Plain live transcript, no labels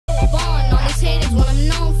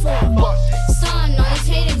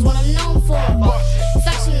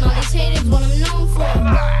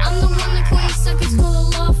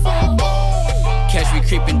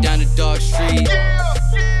street.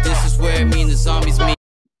 This is where me and the zombies meet.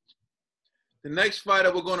 The next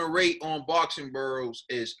fighter we're going to rate on Boxing Burrows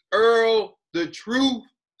is Errol the Truth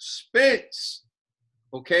Spence.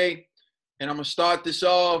 Okay? And I'm going to start this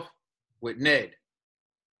off with Ned.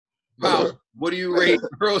 Power. What do you rate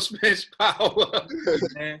Errol Spence power?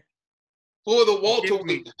 Man, For the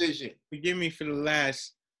welterweight division. forgive me for the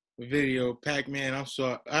last video, Pac-Man. I'm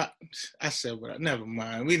sorry. I said what? Never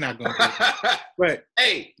mind. We're not going to. But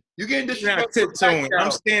hey, you getting you're not disrespectful. tiptoeing. I'm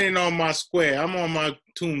standing on my square. I'm on my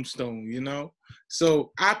tombstone, you know?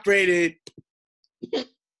 So I rated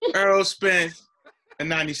Errol Spence a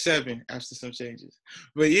 97 after some changes.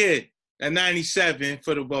 But yeah, a 97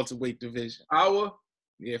 for the welterweight division. Power?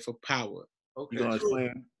 Yeah, for power. Okay. You gonna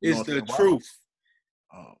explain? It's the truth.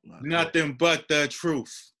 Oh, no. Nothing but the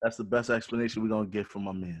truth. That's the best explanation we're gonna get from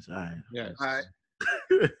my man. All right. Yes. All right.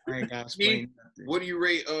 I ain't gotta explain nothing. What do you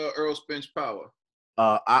rate Errol Spence power?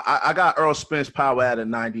 I got Errol Spence power at a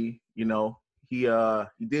 90. You know, he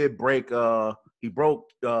did break he broke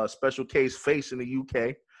Special Case face in the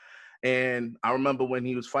UK. And I remember when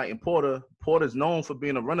he was fighting Porter. Porter's known for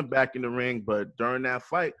being a running back in the ring, but during that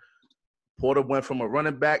fight, Porter went from a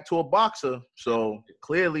running back to a boxer. So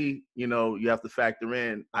clearly, you know, you have to factor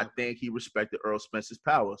in, I think he respected Errol Spence's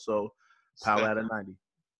power. So power at a 90.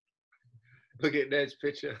 Look at Ned's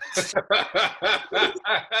picture.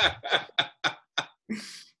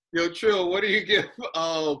 Yo, Trill, what do you give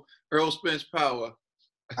Errol Spence power?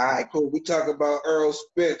 All right, cool. We talk about Errol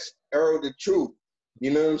Spence, Errol the Truth. You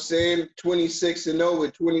know what I'm saying? 26-0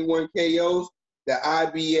 with 21 KOs, the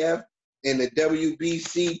IBF and the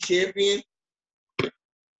WBC champion.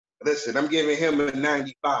 Listen, I'm giving him a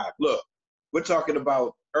 95. Look, we're talking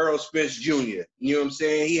about Errol Spence Jr. You know what I'm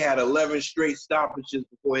saying? He had 11 straight stoppages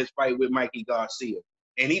before his fight with Mikey Garcia.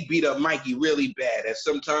 And he beat up Mikey really bad. And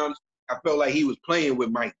sometimes I felt like he was playing with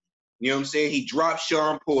Mikey. You know what I'm saying? He dropped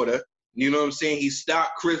Sean Porter. You know what I'm saying? He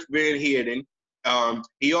stopped Chris Van Heerden.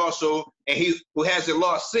 He also, and he who hasn't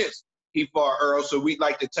lost since he fought Earl, so we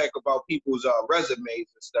like to talk about people's resumes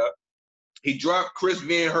and stuff. He dropped Chris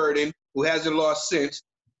Van Heerden, who hasn't lost since.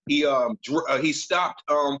 He stopped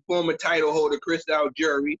former title holder Chris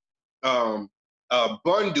Algieri.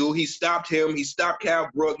 Bundu, he stopped him. He stopped Cal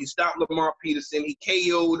Brook. He stopped Lamar Peterson. He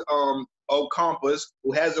KO'd Ocampos,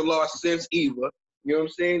 who hasn't lost since either. You know what I'm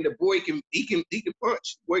saying? The boy can punch. The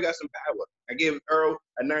boy got some power. I gave Earl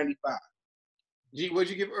a 95. G, what'd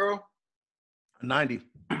you give Earl? 90.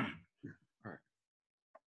 All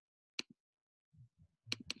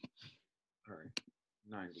right.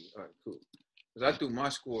 90. All right, cool. Because I threw my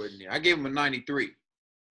score in there. I gave him a 93.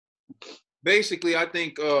 Basically, I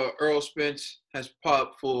think Errol Spence has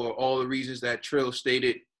popped for all the reasons that Trill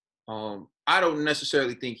stated. I don't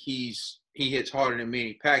necessarily think he hits harder than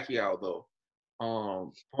Manny Pacquiao, though.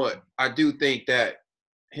 But I do think that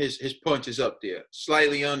his punch is up there.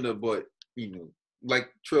 Slightly under, but, you know, like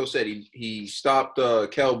Trill said, he stopped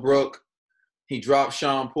Kell Brook. He dropped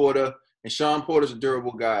Sean Porter. And Sean Porter's a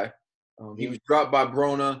durable guy. He was dropped by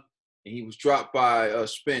Broner, and he was dropped by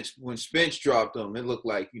Spence. When Spence dropped him, it looked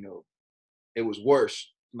like, you know, it was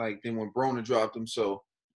worse like than when Broner dropped him. So,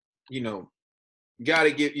 you know, you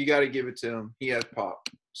gotta give it to him. He has pop.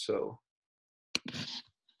 So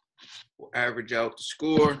we'll average out the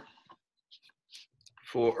score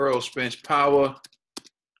for Errol Spence power,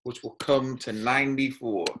 which will come to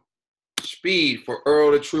 94. Speed for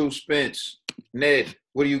Errol the True Spence. Ned,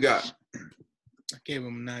 what do you got? I gave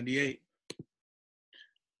him a 98.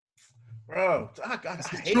 Bro, I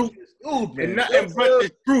hate truth. this dude, man. And nothing but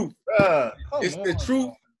the truth. It's Come the on.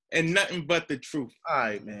 truth and nothing but the truth. All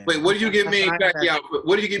right, man. Wait, what did you give Manny Pacquiao for?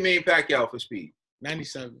 What did you give Manny Pacquiao for speed?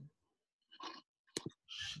 97.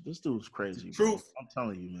 This dude's crazy. Truth. Bro. I'm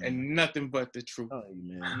telling you, man. And nothing but the truth. I'm telling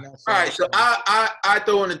you, man. All All right, so I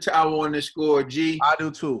throw in the towel on this score. G, I do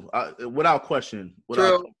too. Without question.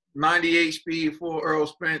 Trill, 98 speed for Errol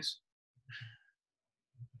Spence.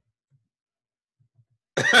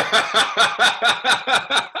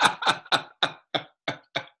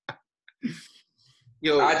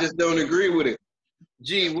 Yo, I just don't agree with it.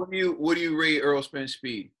 G, what do you rate Errol Spence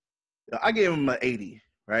speed? I gave him an 80,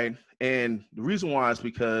 right? And the reason why is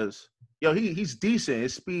because, he's decent.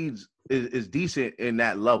 His speed is decent in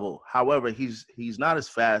that level. However, he's not as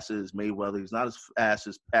fast as Mayweather. He's not as fast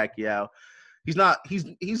as Pacquiao. He's not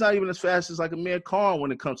even as fast as like Amir Khan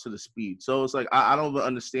when it comes to the speed. So it's like I don't even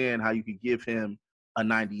understand how you could give him a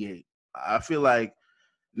 98. I feel like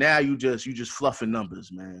now you just fluffing numbers,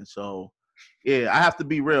 man. So yeah, I have to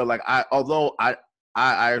be real. Like although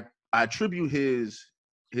I attribute his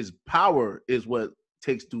power is what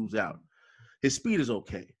takes dudes out. His speed is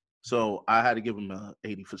okay. So I had to give him a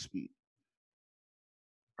 80 for speed.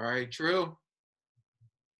 All right, Trill.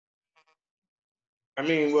 I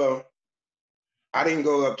mean, well, I didn't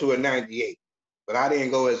go up to a 98, but I didn't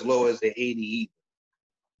go as low as the 80 either.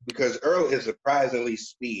 Because Earl is surprisingly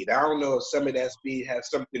speed. I don't know if some of that speed has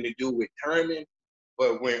something to do with timing,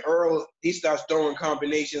 but when Earl, he starts throwing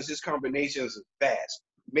combinations, his combinations are fast.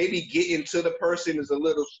 Maybe getting to the person is a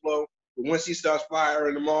little slow, but once he starts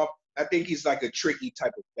firing them off, I think he's like a tricky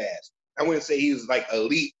type of fast. I wouldn't say he's like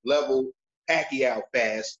elite level Pacquiao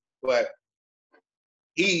fast, but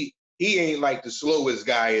he ain't like the slowest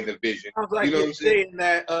guy in the division. Sounds like You know what I'm saying?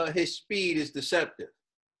 that his speed is deceptive.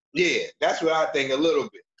 Yeah, that's what I think a little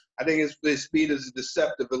bit. I think his speed is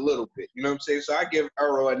deceptive a little bit. You know what I'm saying? So I give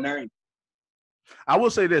Errol a 90. I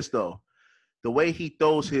will say this though, the way he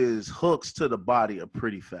throws his hooks to the body are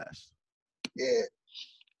pretty fast. Yeah.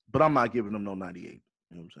 But I'm not giving him no 98.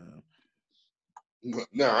 You know what I'm saying?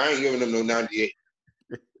 No, I ain't giving him no 98.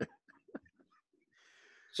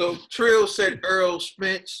 So Trill said Errol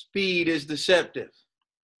Spence speed is deceptive.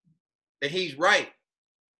 And he's right.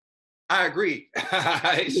 I agree.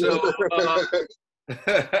 So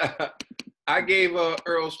I gave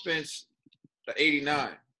Errol Spence the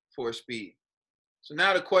 89 for speed. So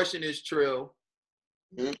now the question is, Trill,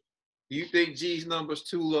 do you think G's number's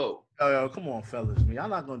too low? Yo, come on, fellas. Y'all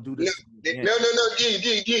not gonna do this. No,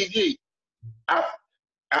 G.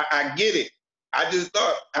 I get it. I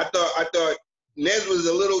thought Ned's was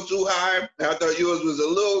a little too high, and I thought yours was a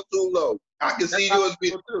little too low. I can see yours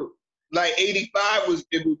be like 85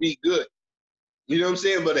 it would be good. You know what I'm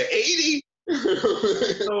saying? But an 80?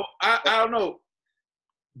 So I don't know.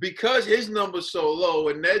 Because his number's so low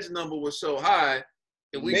and Ned's number was so high,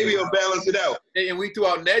 and maybe it'll balance it out. And we threw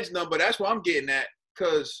out Ned's number. That's what I'm getting at.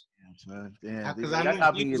 Because I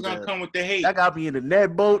knew G was gonna come with the hate. That got me in the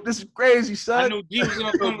Ned boat. This is crazy, son. I knew G was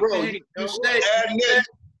gonna come with the hate. You said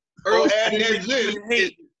Earl Spence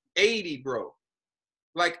is 80, bro.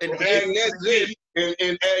 Like an add Ned's in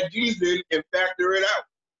and add G's in and factor it out.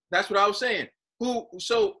 That's what I was saying. Who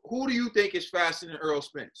do you think is faster than Errol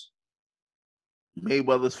Spence?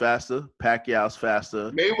 Mayweather's faster. Pacquiao's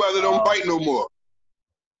faster. Mayweather don't fight no more.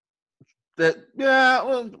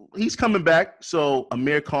 Well, he's coming back. So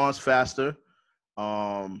Amir Khan's faster.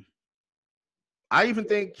 I even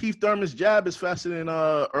think Keith Thurman's jab is faster than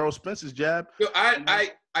Errol Spence's jab. Yo,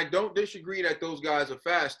 I don't disagree that those guys are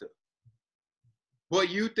faster. But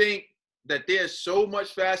you think that they're so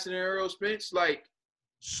much faster than Errol Spence? Like,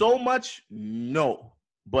 so much? No.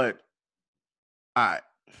 But all right.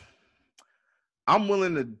 I'm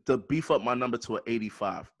willing to beef up my number to an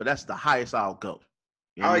 85, but that's the highest I'll go.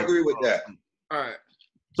 You know I agree with that. All right.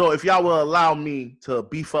 So if y'all will allow me to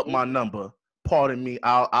beef up my number, pardon me,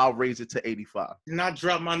 I'll raise it to 85. And I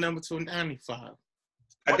drop my number to a 95.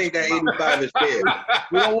 I think that 85 is fair.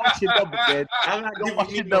 We don't want your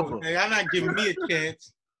number, man. I'm not giving me a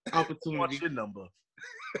chance. Opportunity. What's your number?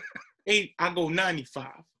 8. I go 95.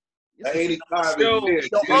 That 85 is Yo,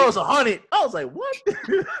 fair. I was 100. I was like, what?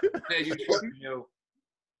 Man, you fucking, yo.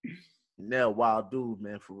 Nell, wild dude,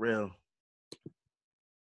 man, for real.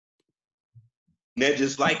 Ned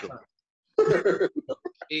just like him.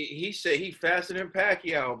 He said he faster than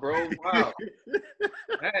Pacquiao, bro. Wow.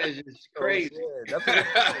 That is just crazy. Oh,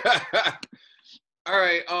 yeah, all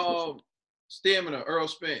right, stamina, Errol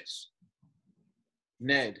Spence.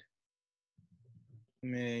 Ned.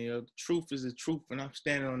 Man, yo, the truth is the truth, and I'm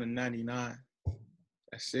standing on the 99.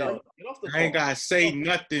 That's it. No, get off the I ain't gotta say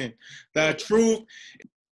nothing. The truth.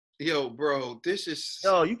 Yo, bro, this is.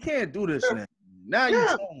 Yo, you can't do this, man. Now you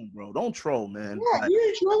trolling, bro. Don't troll, man. Yeah, you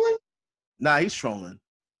ain't trolling? Nah, he's trolling.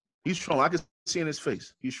 He's trolling. I can see in his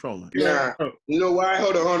face. He's trolling. Nah. You know why?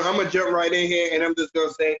 Hold on. I'm gonna jump right in here, and I'm just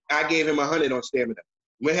gonna say I gave him 100 on stamina.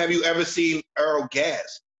 When have you ever seen Earl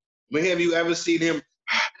gas? When have you ever seen him?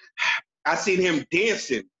 I seen him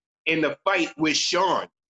dancing in the fight with Sean.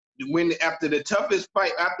 When after the toughest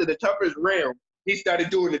round, he started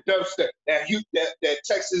doing the dubstep, that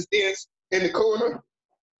Texas dance in the corner.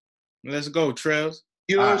 Let's go, Trails.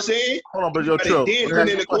 You know what I'm saying? Hold on, but yo, Trill. Dancing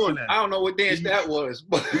in the corner. I don't know what dance that was.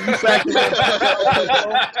 But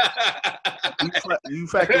You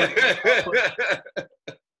factor.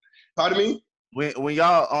 Pardon me? When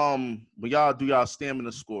y'all do y'all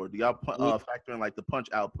stamina score, do y'all factor in like the punch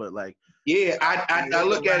output? Like, yeah, I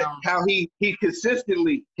look at how he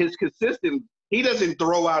consistently he doesn't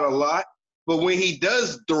throw out a lot, but when he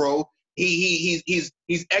does throw, he's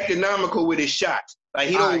economical with his shots. Like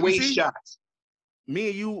he don't waste shots. Me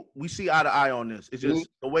and you, we see eye to eye on this. It's just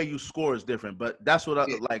the way you score is different. But that's what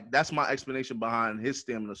that's my explanation behind his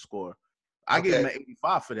stamina score. I gave him an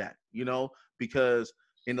 85 for that, because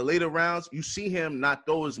in the later rounds, you see him not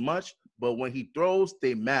throw as much, but when he throws,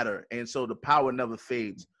 they matter, and so the power never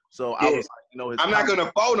fades. So I Yeah. was like, you know, I'm not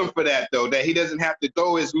gonna fault him for that though. That he doesn't have to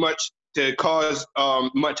throw as much to cause a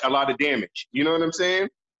lot of damage. You know what I'm saying?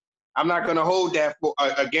 I'm not gonna hold that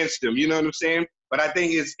against him. You know what I'm saying? But I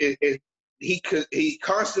think he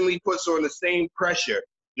constantly puts on the same pressure.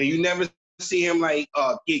 And you never see him like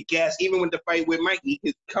get gas. Even with the fight with Mikey,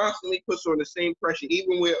 he constantly puts on the same pressure.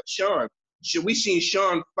 Even with Sean, we seen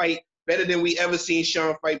Sean fight better than we ever seen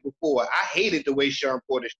Sean fight before. I hated the way Sean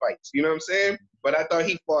Porter fights. You know what I'm saying? But I thought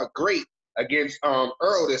he fought great against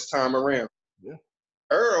Earl this time around. Yeah.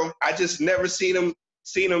 Earl, I just never seen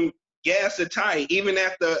him gas or tight. Even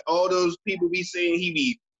after all those people be saying he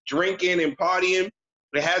be drinking and partying,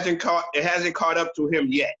 it hasn't caught up to him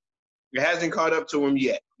yet. It hasn't caught up to him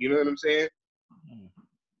yet. You know what I'm saying?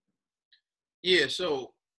 Yeah,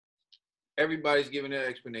 so everybody's giving their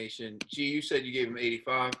explanation. G, you said you gave him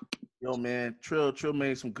 85. Yo, man, Trill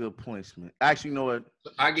made some good points, man. Actually, you know what?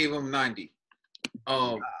 I gave him 90.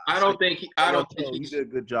 I don't think you did a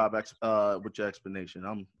good job with your explanation.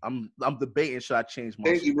 I'm debating should I change my.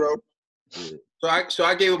 Thank you, bro. Yeah. So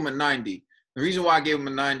I gave him a 90. The reason why I gave him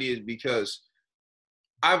a 90 is because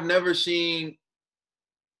I've never seen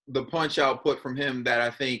the punch output from him that I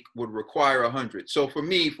think would require 100. So for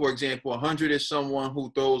me, for example, 100 is someone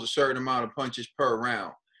who throws a certain amount of punches per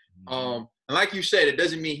round. And like you said, it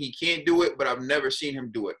doesn't mean he can't do it, but I've never seen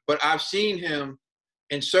him do it. But I've seen him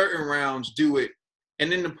in certain rounds do it.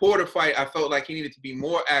 And in the Porter fight, I felt like he needed to be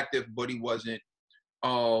more active, but he wasn't.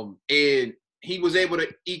 And he was able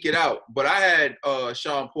to eke it out. But I had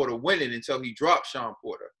Sean Porter winning until he dropped Sean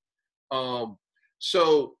Porter.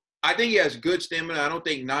 So I think he has good stamina. I don't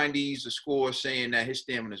think 90 is the score saying that his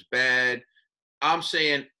stamina is bad. I'm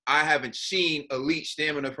saying I haven't seen elite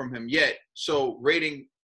stamina from him yet. So rating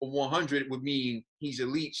a 100 would mean he's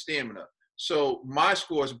elite stamina. So my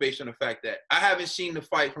score is based on the fact that I haven't seen the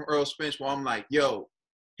fight from Errol Spence where I'm like, yo,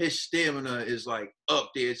 his stamina is like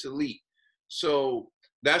up there. It's elite. So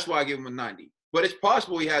that's why I give him a 90. But it's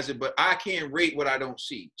possible he has it, but I can't rate what I don't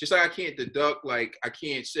see. Just like I can't deduct, like I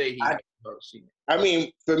can't say he hasn't seen it. I mean,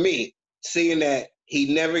 for me, seeing that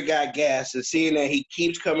he never got gas and seeing that he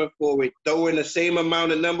keeps coming forward, throwing the same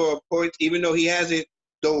amount of number of points, even though he hasn't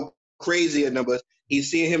thrown crazier numbers, he's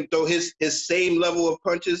seeing him throw his same level of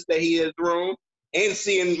punches that he has thrown, and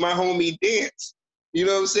seeing my homie dance. You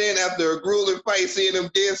know what I'm saying? After a grueling fight, seeing him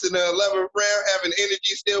dance in the 11th round, having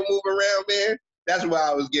energy still moving around, man. That's why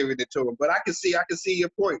I was giving it to him. But I can see your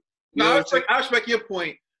point. You know I respect your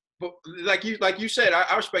point. But like you said,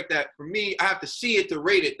 I respect that. For me, I have to see it to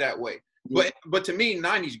rate it that way. But to me,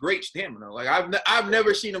 90's great stamina. Like I've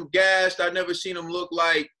never seen him gassed. I've never seen him look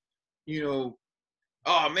like, you know,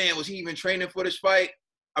 oh man, was he even training for this fight?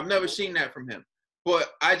 I've never seen that from him.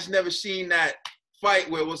 But I just never seen that fight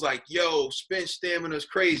where it was like, yo, Spence stamina is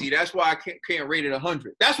crazy. That's why I can't rate it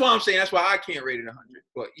 100. That's why I'm saying that's why I can't rate it 100.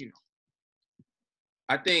 But you know,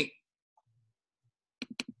 I think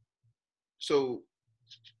so.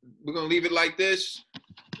 We're gonna leave it like this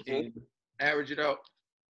and average it out.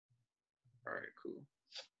 All right, cool.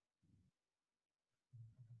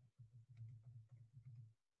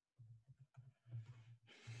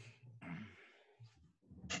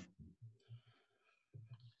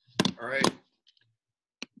 All right.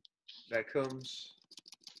 That comes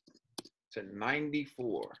to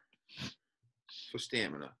 94 for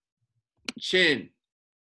stamina. Chin.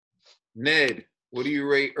 Ned, what do you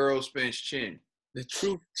rate Errol Spence chin? The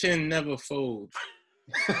truth chin never folds.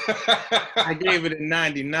 I gave it a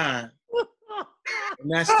 99.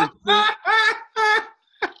 And that's the truth.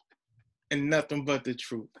 And nothing but the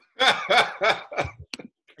truth.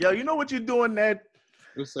 Yo, you know what you're doing, Ned?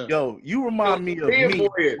 What's up? Yo, you remind me of me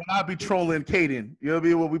when I be trolling Caden. You know what I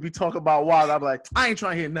mean? When we be talking about Wild, I'm like, I ain't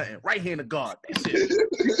trying to hear nothing. Right hand of God. That's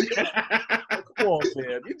it. Come on,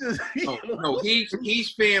 man. You just no,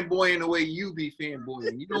 he's fanboying the way you be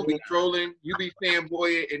fanboying. You don't be trolling, you be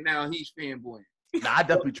fanboying, and now he's fanboying. Nah, I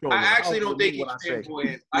definitely trolling. I actually don't think he's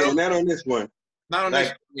fanboying. Yeah, not on this one. Not on this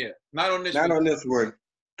one. Yeah, not on this one. Not on this one.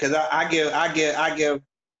 Cause I give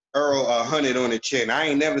Earl 100 on the chin. I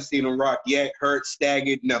ain't never seen him rock yet, hurt,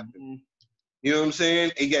 staggered, nothing. You know what I'm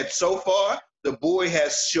saying? And yet so far, the boy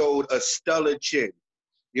has showed a stellar chin.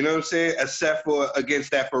 You know what I'm saying? Except for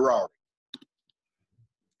against that Ferrari.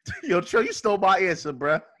 Yo, Trill, you stole my answer,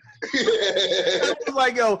 bruh. I was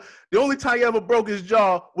like, yo, the only time you ever broke his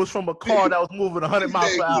jaw was from a car that was moving 100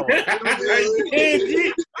 miles per hour.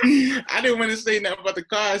 I didn't want to say nothing about the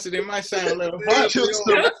car, so it might sound a little hard.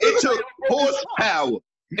 It took horsepower.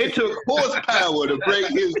 It took horsepower to break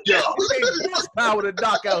his jaw. It takes horsepower to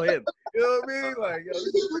knock out him. You know what I mean? Like, yo,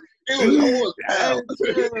 It was horsepower.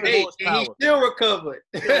 Hey, and he still recovered.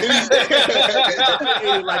 Ate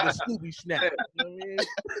like a Scooby snack. You know what I mean?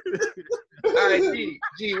 All right,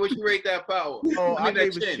 G, what you rate that power? Oh, I mean,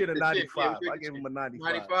 gave that his shit a the 95. Yeah, I gave him a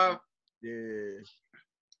 95. 95? Yeah.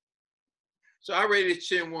 So I rated his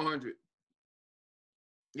chin 100.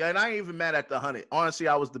 Yeah, and I ain't even mad at the 100. Honestly,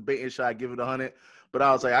 I was debating should I give it 100, but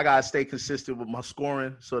I was like, I gotta stay consistent with my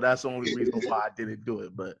scoring, so that's the only reason why I didn't do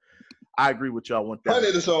it. But I agree with y'all.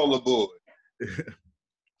 100 is all aboard.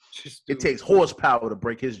 It takes horsepower to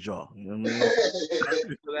break his jaw. You know what I mean?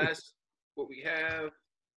 So that's what we have.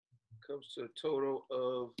 Comes to a total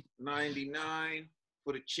of 99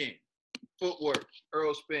 for the chin. Footwork,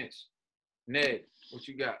 Errol Spence. Ned, what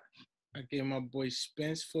you got? I gave my boy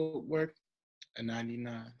Spence footwork a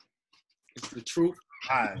 99. It's the truth.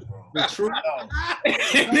 All right, bro. The truth.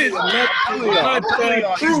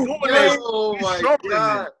 Oh my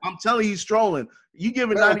God. I'm telling you, he's strolling. You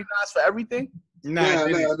giving 99s for everything? Nah,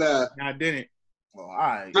 I didn't. Oh, all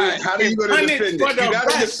right. How are you going to defend it? You got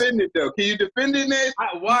to best. defend it, though. Can you defend it, Ned?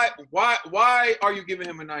 Why are you giving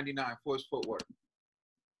him a 99 for his footwork?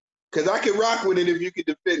 Because I can rock with it if you can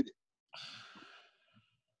defend it.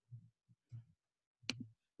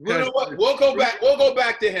 You know what? We'll go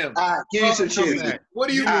back to him. All right, give you some chance. What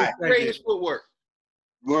do you rate his footwork?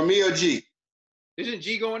 You want me or G? Isn't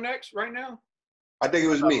G going next right now? I think it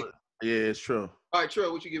was me. Yeah, it's true. All right,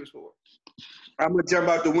 Trill, what you give his footwork? I'm going to jump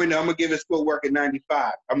out the window. I'm going to give his footwork a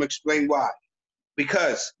 95. I'm going to explain why.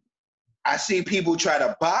 Because I see people try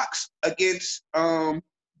to box against Errol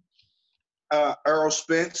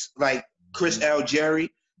Spence, like Chris Algieri.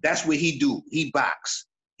 That's what he do. He box.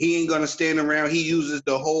 He ain't going to stand around. He uses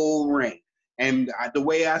the whole ring. And the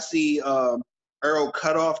way I see Errol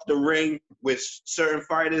cut off the ring with certain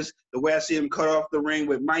fighters, the way I see him cut off the ring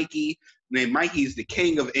with Mikey, man, Mikey is the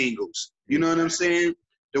king of angles. You know what I'm saying?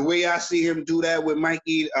 The way I see him do that with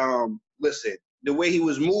Mikey, listen, the way he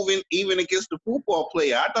was moving, even against the football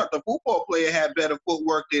player, I thought the football player had better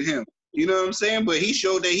footwork than him. You know what I'm saying? But he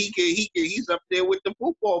showed that he's up there with the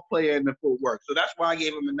football player in the footwork. So that's why I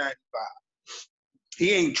gave him a 95.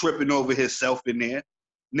 He ain't tripping over himself in there.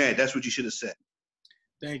 Ned, that's what you should have said.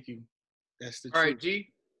 Thank you. That's the truth. All right, G.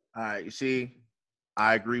 All right, you see,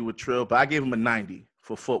 I agree with Trill, but I gave him a 90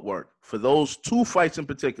 for footwork. For those two fights in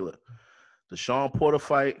particular, the Sean Porter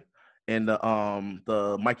fight and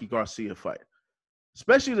the Mikey Garcia fight.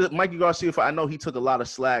 Especially the Mikey Garcia fight. I know he took a lot of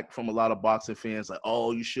slack from a lot of boxing fans, like,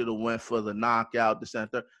 oh, you should have went for the knockout, the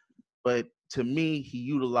center. But to me, he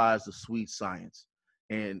utilized the sweet science.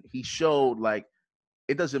 And he showed, like,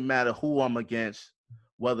 it doesn't matter who I'm against,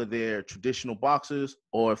 whether they're traditional boxers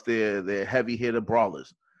or if they're heavy hitter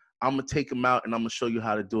brawlers. I'm going to take them out and I'm going to show you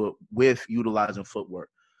how to do it with utilizing footwork.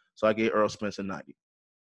 So I gave Errol Spence a 90.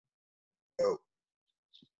 All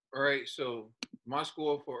right, so my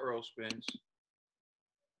score for Errol Spence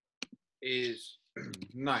is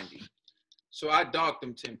 90. So I docked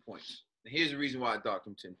him 10 points. And here's the reason why I docked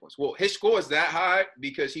him 10 points. Well, his score is that high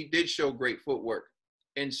because he did show great footwork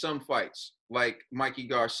in some fights, like Mikey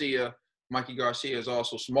Garcia. Mikey Garcia is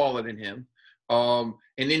also smaller than him. And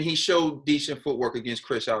then he showed decent footwork against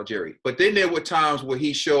Chris Algieri. But then there were times where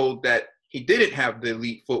he showed that he didn't have the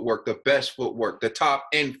elite footwork, the best footwork, the top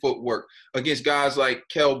end footwork against guys like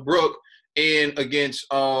Kell Brook and against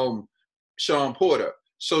Sean Porter.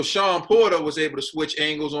 So Sean Porter was able to switch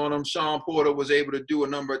angles on him. Sean Porter was able to do a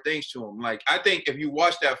number of things to him. Like, I think if you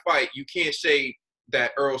watch that fight, you can't say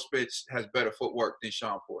that Errol Spence has better footwork than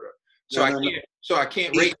Sean Porter. So I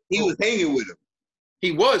can't rate. He was hanging with him.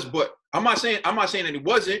 He was, but I'm not saying that he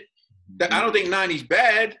wasn't. I don't think 90's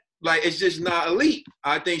bad. Like, it's just not elite.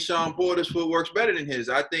 I think Sean Porter's footwork's better than his.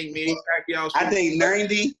 I think Manny Pacquiao's. I think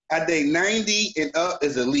 90 and up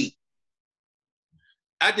is elite.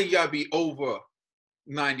 I think you gotta be over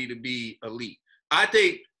 90 to be elite. I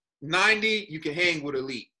think 90 you can hang with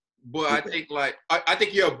elite, but I think I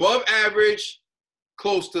think you're above average,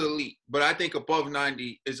 close to elite. But I think above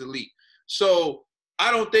 90 is elite. So I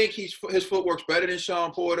don't think his footwork's better than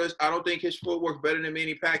Sean Porter's. I don't think his footwork's better than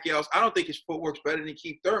Manny Pacquiao's. I don't think his footwork's better than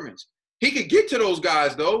Keith Thurman's. He could get to those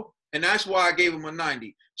guys though, and that's why I gave him a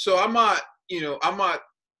 90. So I'm not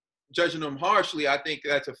judging him harshly. I think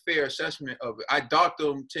that's a fair assessment of it. I docked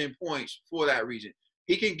him 10 points for that reason.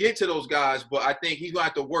 He can get to those guys, but I think he's gonna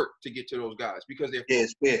have to work to get to those guys because they're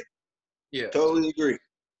it's fair. Yeah, totally agree.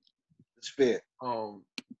 It's fair. All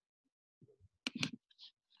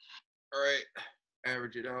right.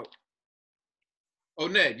 Average it out. Oh,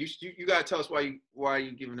 Ned, you gotta tell us why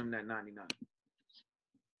you giving him that 99.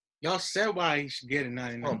 Y'all said why he should get a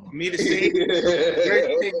 99. Oh, For me to say,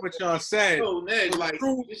 take what y'all said. Yo, Ned, like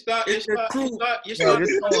you start It's the truth.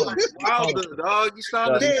 wilder, dog. You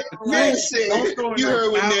start. Ned said, you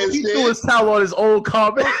heard what Ned He threw said. his towel on his old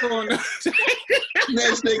comment.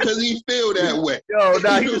 Ned said because he feel that way. Yo,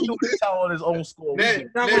 nah, he just threw his towel on his own score.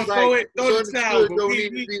 Ned, Not Ned's gonna like, throw the towel, but don't we need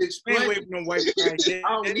to be ain't explained. waiting no white guy. I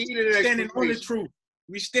don't need an Standing on the explanation. truth.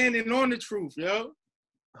 We standing on the truth, yo.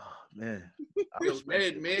 Oh, man. Yo,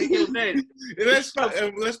 Ned, man, yo, Ned. Let's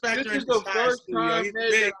factor This in is the first yo. time, He's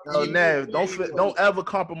Ned, big. that Yo, Nev, don't ever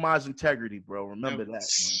compromise integrity, bro. Remember Never.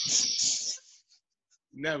 that.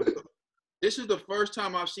 Never. This is the first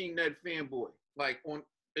time I've seen Ned fanboy like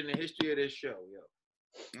in the history of this show, yo.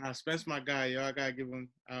 Spence, my guy, yo. I gotta give him.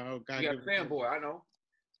 You got a fanboy, I know.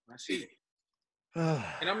 I see. Man.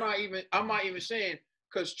 And I'm not even saying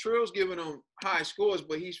because Trill's giving him high scores,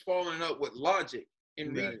 but he's following up with logic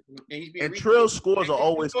and Right. reason, and he's being And Trill's scores and are his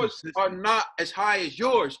always scores consistent. are not as high as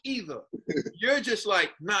yours either. You're just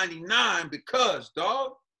like 99 because,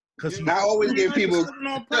 dog. Because he I always give people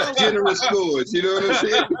generous scores. You know what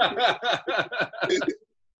I'm saying?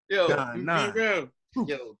 Yo, Nah. Be real.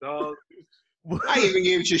 yo, dog. I even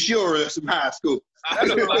gave Shashura some high school. I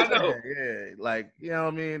know. Yeah, like, you know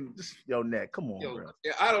what I mean? Just, yo, Ned, come on, Yo, bro.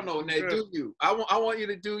 yeah, I don't know, Ned. Do you? I want you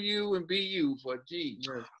to do you and be you, but gee,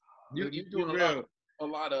 you doing a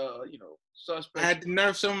lot of suspects. I had to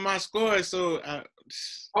nerf some of my scores, so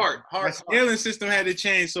my scaling system had to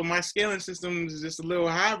change. So my scaling system is just a little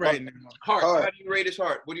high right now. Heart. How do you rate his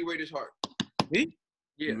heart? What do you rate his heart? Me?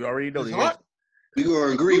 Yeah. You already know His the heart? answer. We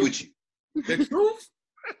gonna agree with you. The truth?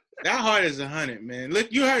 That heart is 100, man.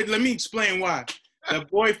 Look, you heard. Let me explain why. The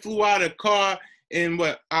boy flew out of car in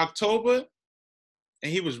October,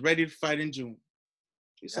 and he was ready to fight in June.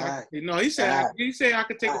 He said, he said I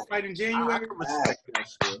could take a fight in January. I can respect that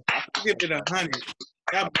shit. I give it 100.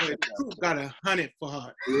 That boy got 100 for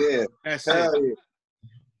heart. Yeah. That's Hell it.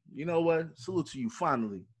 You know what? Salute to you,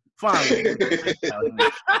 finally.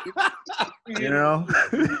 You know?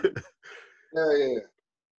 Hell yeah.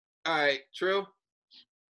 All right, Trill.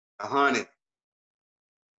 100.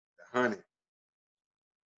 100.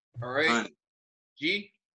 All right. 100.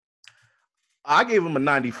 G. I gave him a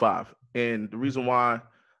 95. And the reason why,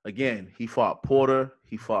 again, he fought Porter,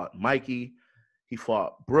 he fought Mikey, he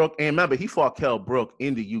fought Brooke. And remember, he fought Kell Brook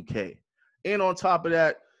in the UK. And on top of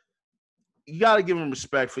that, you got to give him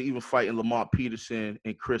respect for even fighting Lamont Peterson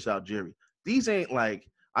and Chris Algieri. These ain't like,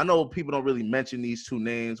 I know people don't really mention these two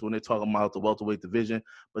names when they're talking about the welterweight division,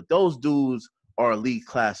 but those dudes are elite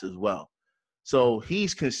class as well. So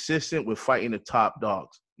he's consistent with fighting the top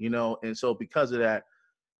dogs, and so because of that,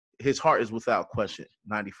 his heart is without question,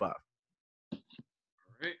 95. All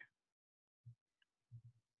right.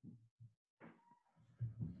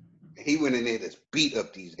 He went in there to beat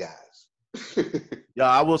up these guys. Yeah,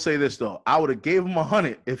 I will say this though. I would have gave him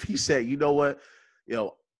 100 if he said, you know what,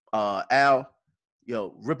 Al,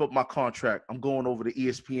 rip up my contract. I'm going over to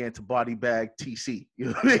ESPN to body bag TC. You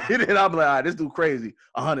know what I mean? And I'm like, all right, this dude crazy.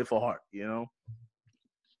 100 for heart, All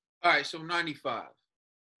right, so 95.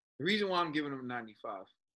 The reason why I'm giving him 95.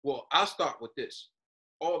 Well, I'll start with this.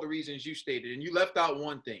 All the reasons you stated, and you left out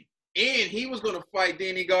one thing. And he was going to fight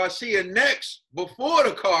Danny Garcia next before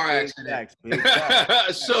the car accident. Big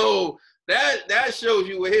facts. So that shows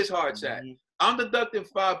you where his heart's at. Mm-hmm. I'm deducting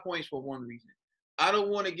 5 points for one reason. I don't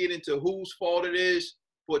want to get into whose fault it is,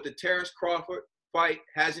 but the Terrence Crawford fight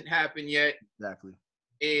hasn't happened yet. Exactly.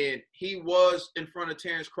 And he was in front of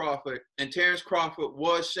Terrence Crawford, and Terrence Crawford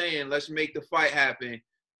was saying, let's make the fight happen.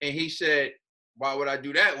 And he said, why would I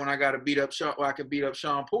do that when I got to beat up Sean? Well, I could beat up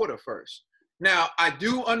Sean Porter first. Now, I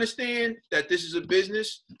do understand that this is a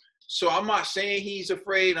business, so I'm not saying he's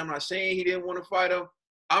afraid. I'm not saying he didn't want to fight him.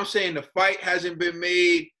 I'm saying the fight hasn't been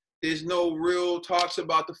made. There's no real talks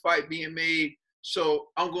about the fight being made. So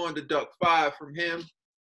I'm going to deduct 5 from him,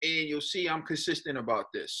 and you'll see I'm consistent about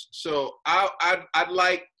this. So I'd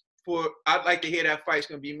like to hear that fight's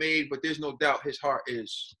going to be made, but there's no doubt his heart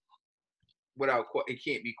is it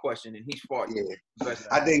can't be questioned, and he's fought. Yeah,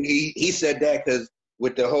 I think he said that because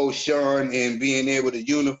with the whole Sean and being able to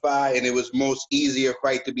unify, and it was most easier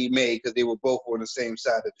fight to be made because they were both on the same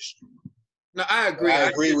side of the street. No, I agree. I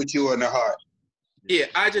agree with you on the heart. Yeah,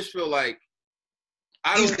 I just feel like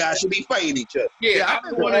these guys should be fighting each other. Yeah, I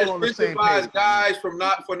don't want to incentivize incentivize guys for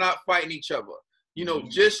not fighting each other.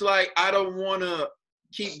 Just like I don't want to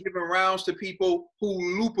keep giving rounds to people who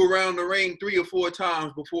loop around the ring 3 or 4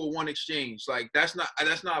 times before one exchange. Like that's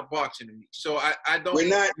not boxing to me. So I don't.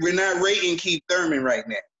 We're not rating Keith Thurman right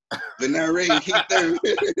now. but not ready to keep them.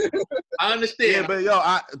 I understand. Yeah,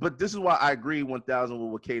 but but this is why I agree 1,000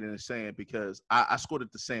 with what Kaden is saying, because I scored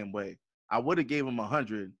it the same way. I would have gave him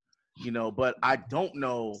 100, but I don't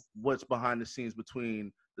know what's behind the scenes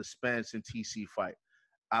between the Spence and TC fight.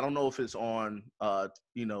 I don't know if it's on,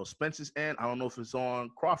 Spence's end. I don't know if it's on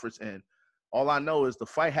Crawford's end. All I know is the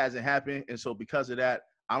fight hasn't happened, and so because of that,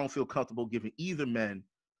 I don't feel comfortable giving either man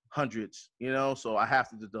hundreds. So I have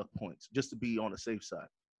to deduct points just to be on the safe side.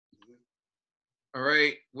 All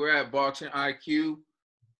right, we're at Boxing IQ.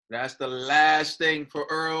 That's the last thing for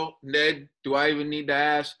Earl. Ned, do I even need to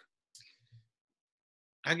ask?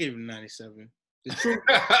 I gave him 97. The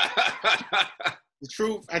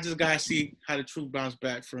truth, I just gotta see how the truth bounced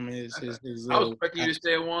back from his I was expecting you to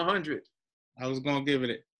say 100. I was gonna give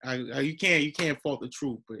it. You can't fault the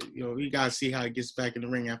truth, but you gotta see how he gets back in the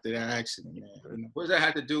ring after that accident, man. What does that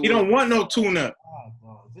have to do? He don't want no tune-up.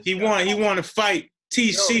 He want to fight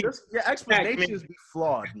TC. Your explanations be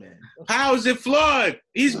flawed, man. How is it flawed?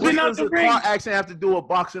 He's been out the ring. Car accident have to do with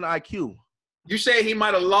boxing IQ? You say he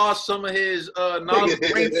might have lost some of his knowledge.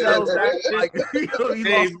 Brain cells. Hey,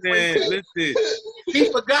 man, listen. He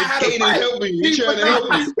forgot how to fight.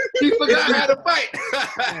 He forgot how to fight.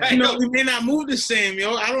 We may not move the same,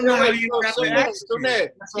 yo. I don't know how you got the accident.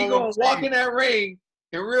 Ned, he gonna walk in that ring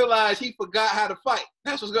and realize he forgot how to fight.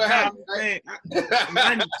 That's what's gonna happen. Right?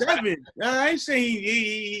 97. I ain't saying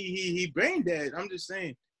he brain dead. I'm just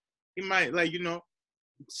saying he might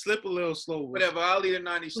slip a little slower. Whatever. I'll leave a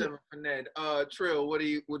 97 for Ned. Trill, what do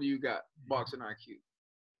you got? Boxing IQ.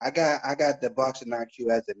 I got the boxing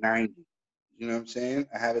IQ as a 90. You know what I'm saying?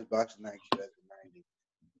 I have his boxing IQ as a 90.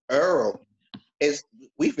 Earl,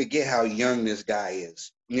 we forget how young this guy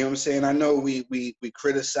is. You know what I'm saying? I know we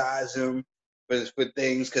criticize him for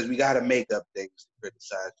things because we got to make up things to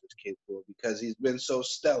criticize this kid for because he's been so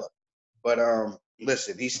stellar. But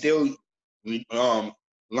listen, he's still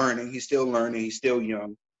learning. He's still learning. He's still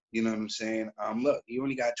young. You know what I'm saying? Look, he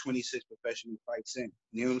only got 26 professional fights in.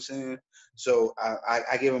 You know what I'm saying? So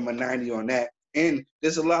I give him a 90 on that. And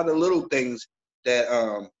there's a lot of little things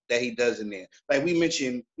that he does in there. Like we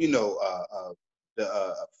mentioned,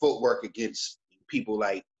 the footwork against people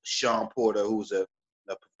like Sean Porter, who's a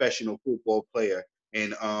professional football player,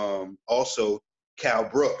 and also Cal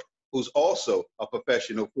Brook, who's also a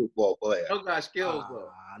professional football player. Those got skills, though.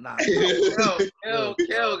 Nah.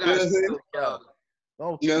 Kel got skills. You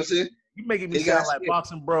know what I'm saying? You making me sound like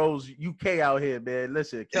Boxing Bros UK out here, man.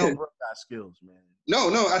 Listen, Cal Brook got skills, man.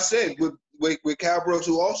 No, I said with Cal Brooks,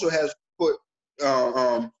 who also has who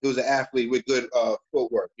was an athlete with good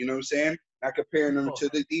footwork. You know what I'm saying? Not comparing them to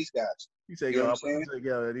these guys. You say, you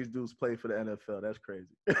know these dudes play for the NFL. That's crazy.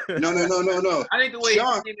 No. I think the way he's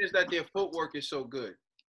saying is that their footwork is so good.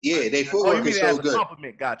 Yeah, they footwork is so good.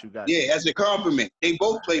 Compliment. Got you. Yeah, as a compliment. They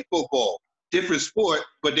both play football. Different sport,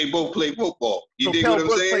 but they both play football. You dig Cal what I'm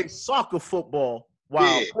Brook saying? plays soccer football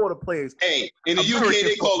while Porter plays. Hey, in the UK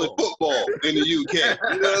they call it football. In the UK,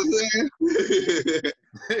 you know what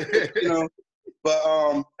I'm saying? But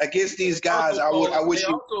against these guys, I wish. They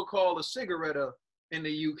also call a cigarette in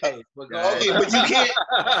the UK. Okay, but you can't.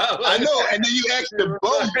 I know, and then you ask the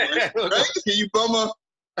bum, right? Can you bum up?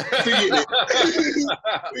 Forget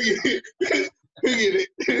it.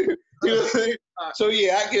 You know what I'm saying? So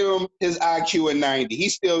yeah, I give him his IQ a 90.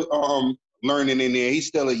 He's still learning in there. He's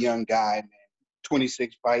still a young guy, man.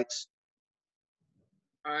 26 fights.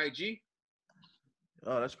 All right, G.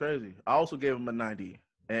 Oh, that's crazy. I also gave him a 90.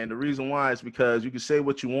 And the reason why is because you can say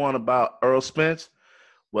what you want about Errol Spence,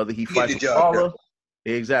 whether he fights a brawler.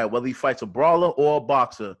 Exactly. Whether he fights a brawler or a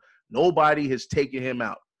boxer, nobody has taken him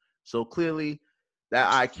out. So clearly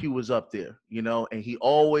that IQ is up there, and he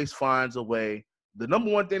always finds a way. The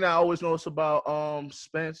number one thing I always notice about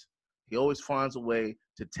Spence, he always finds a way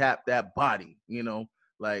to tap that body,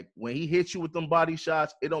 Like when he hits you with them body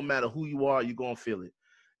shots, it don't matter who you are, you're going to feel it.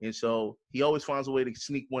 And so he always finds a way to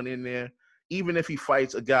sneak one in there, even if he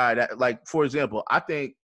fights a guy that, like, for example, I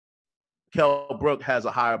think Kel Brook has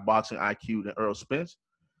a higher boxing IQ than Errol Spence,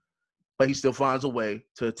 but he still finds a way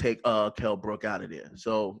to take Kel Brook out of there.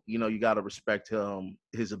 So, you got to respect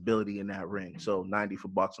his ability in that ring. So 90 for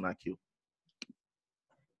boxing IQ.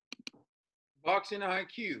 Boxing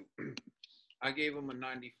IQ, I gave him a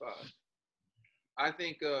 95. I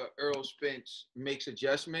think Errol Spence makes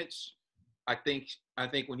adjustments. I think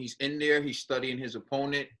when he's in there, he's studying his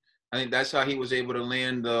opponent. I think that's how he was able to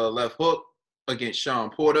land the left hook against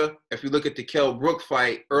Sean Porter. If you look at the Kel Brook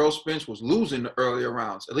fight, Errol Spence was losing the earlier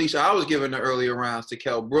rounds. At least I was giving the earlier rounds to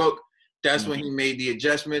Kel Brook. That's when he made the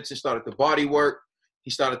adjustments and started the body work.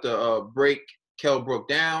 He started to break Kell Brook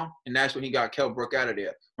down, and that's when he got Kell Brook out of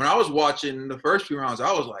there. When I was watching the first few rounds,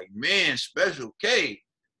 I was like, man, Special K,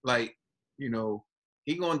 like, you know,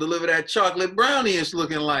 he gonna deliver that chocolate brownie it's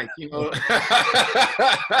looking like, you know.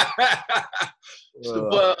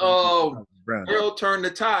 But Errol turned the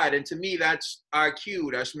tide, and to me, that's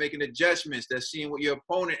IQ. That's making adjustments. That's seeing what your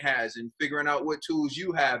opponent has and figuring out what tools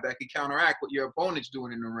you have that can counteract what your opponent's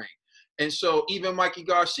doing in the ring. And so even Mikey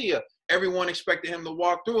Garcia, everyone expected him to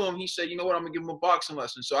walk through him. He said, you know what, I'm going to give him a boxing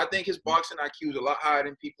lesson. So I think his boxing IQ is a lot higher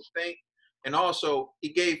than people think. And also, he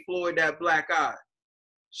gave Floyd that black eye.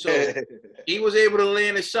 So he was able to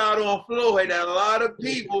land a shot on Floyd that a lot of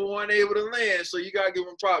people weren't able to land. So you got to give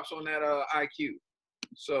him props on that IQ.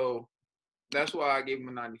 So that's why I gave him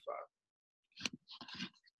a 95.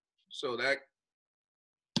 So that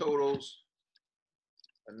totals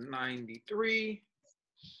a 93.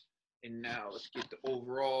 And now let's get the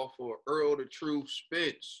overall for Errol the Truth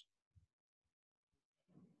Spence.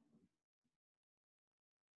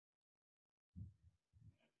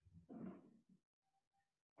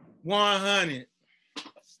 $100.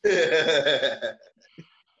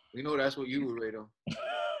 We know that's what you would rate him.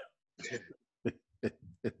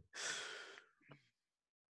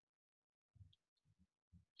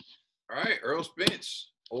 All right, Errol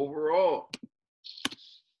Spence, overall,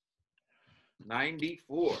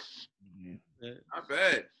 94. Not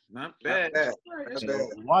bad. Not bad.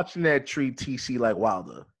 Watching that treat TC like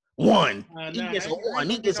Wilder. One. He gets a one.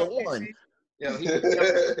 He gets a one. Yeah,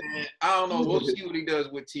 I don't know. We'll see what he does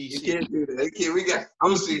with TC. You can't do that. I'm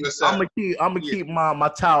gonna see what's up. I'm gonna keep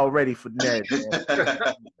my towel ready for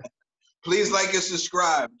that. Please like and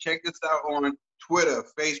subscribe. Check us out on Twitter,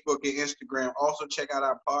 Facebook, and Instagram. Also check out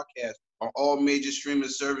our podcast on all major streaming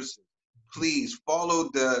services. Please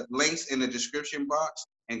follow the links in the description box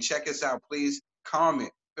and check us out. Please comment.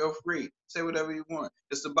 Feel free. Say whatever you want.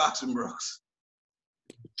 It's the Boxing Bros.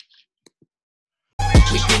 We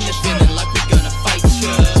in the feeling like